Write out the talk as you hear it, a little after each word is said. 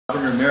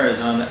Ramirez.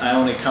 I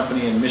own a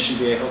company in Mission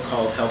Viejo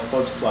called Health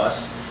Quotes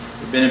Plus.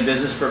 We've been in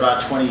business for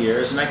about 20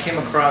 years, and I came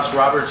across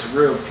Robert's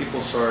group,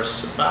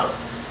 PeopleSource, about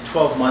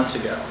 12 months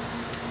ago.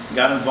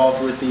 Got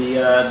involved with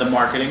the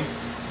marketing,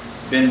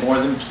 been more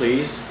than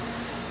pleased.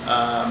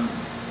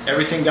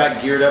 Everything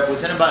got geared up.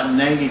 Within about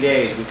 90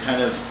 days, we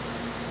kind of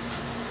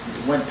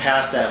went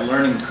past that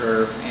learning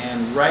curve,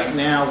 and right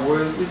now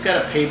we've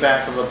got a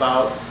payback of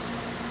about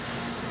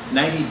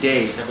 90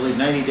 days, I believe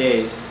 90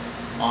 days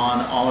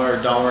on all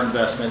our dollar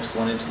investments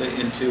going into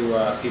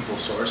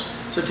PeopleSource.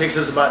 So it takes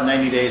us about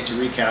 90 days to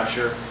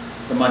recapture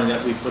the money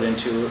that we put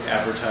into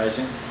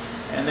advertising,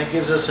 and that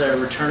gives us a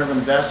return of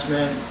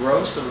investment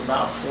gross of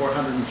about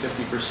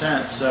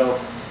 450%. So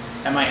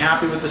am I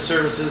happy with the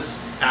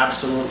services?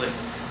 Absolutely.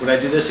 Would I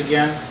do this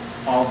again?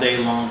 All day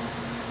long.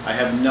 I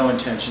have no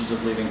intentions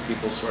of leaving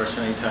PeopleSource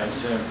anytime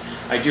soon.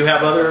 I do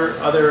have other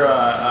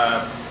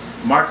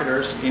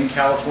marketers in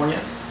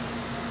California.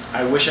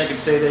 I wish I could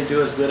say they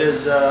do as good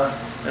as the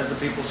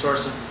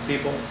PeopleSource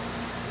people.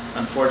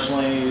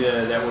 Unfortunately,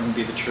 that wouldn't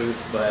be the truth,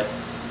 but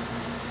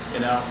you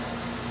know,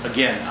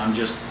 again, I'm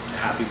just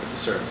happy with the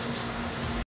services.